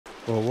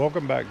Well,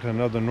 welcome back to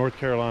another North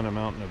Carolina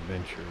Mountain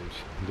Adventures.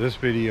 This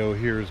video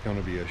here is going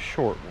to be a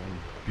short one.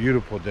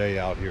 Beautiful day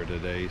out here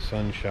today,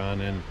 sun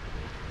shining,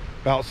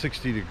 about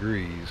 60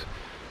 degrees.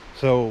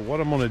 So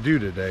what I'm going to do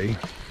today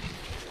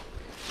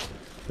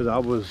is I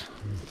was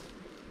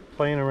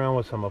playing around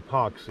with some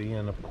epoxy,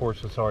 and of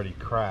course it's already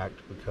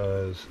cracked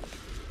because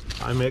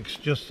I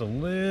mixed just a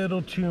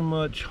little too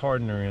much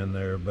hardener in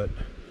there, but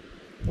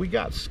we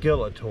got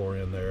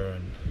Skeltor in there,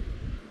 and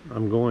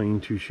I'm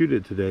going to shoot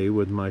it today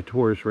with my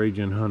Taurus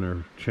Raging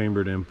Hunter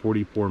chambered in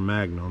 44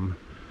 Magnum,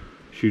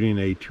 shooting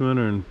a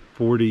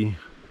 240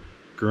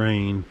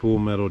 grain full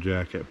metal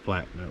jacket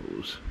flat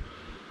nose.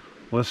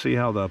 Let's see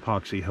how the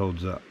epoxy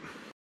holds up.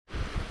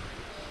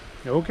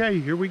 Okay,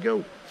 here we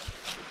go.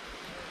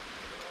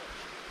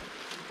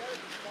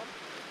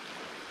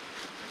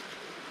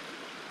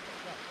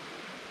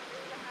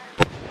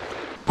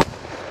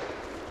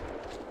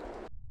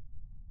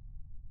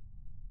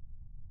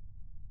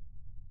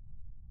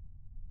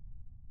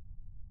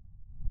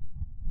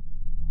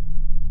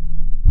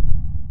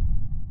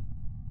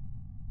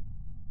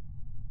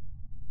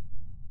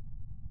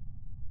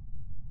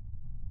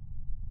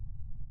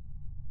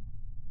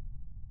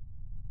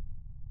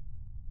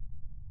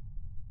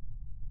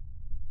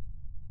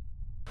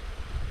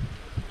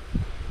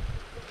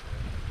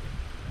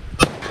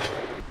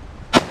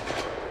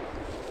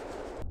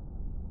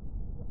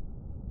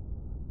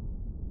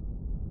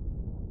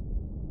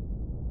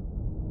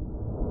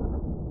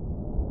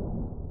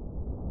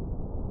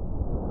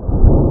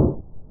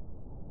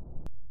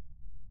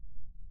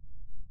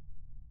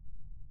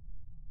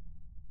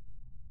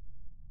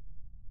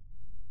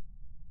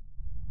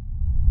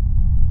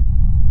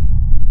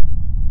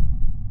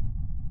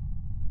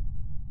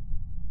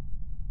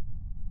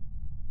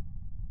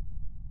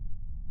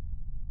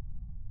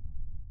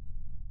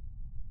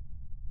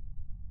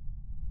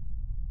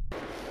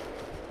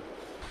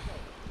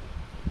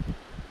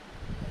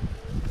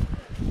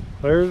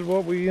 There's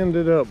what we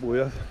ended up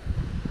with.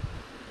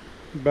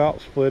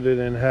 About split it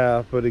in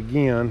half, but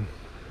again,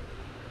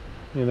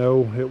 you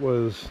know, it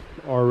was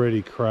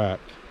already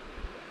cracked.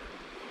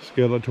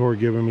 Skeltor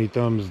giving me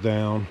thumbs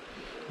down.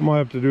 I might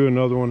have to do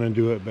another one and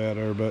do it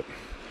better, but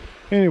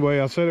anyway,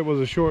 I said it was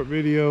a short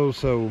video,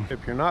 so if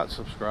you're not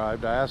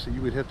subscribed, I ask that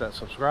you would hit that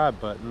subscribe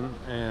button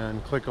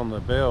and click on the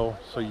bell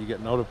so you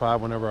get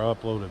notified whenever I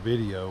upload a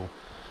video.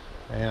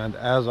 And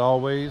as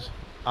always,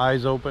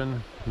 eyes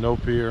open, no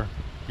fear,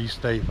 be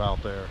safe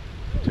out there.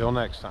 Till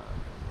next time.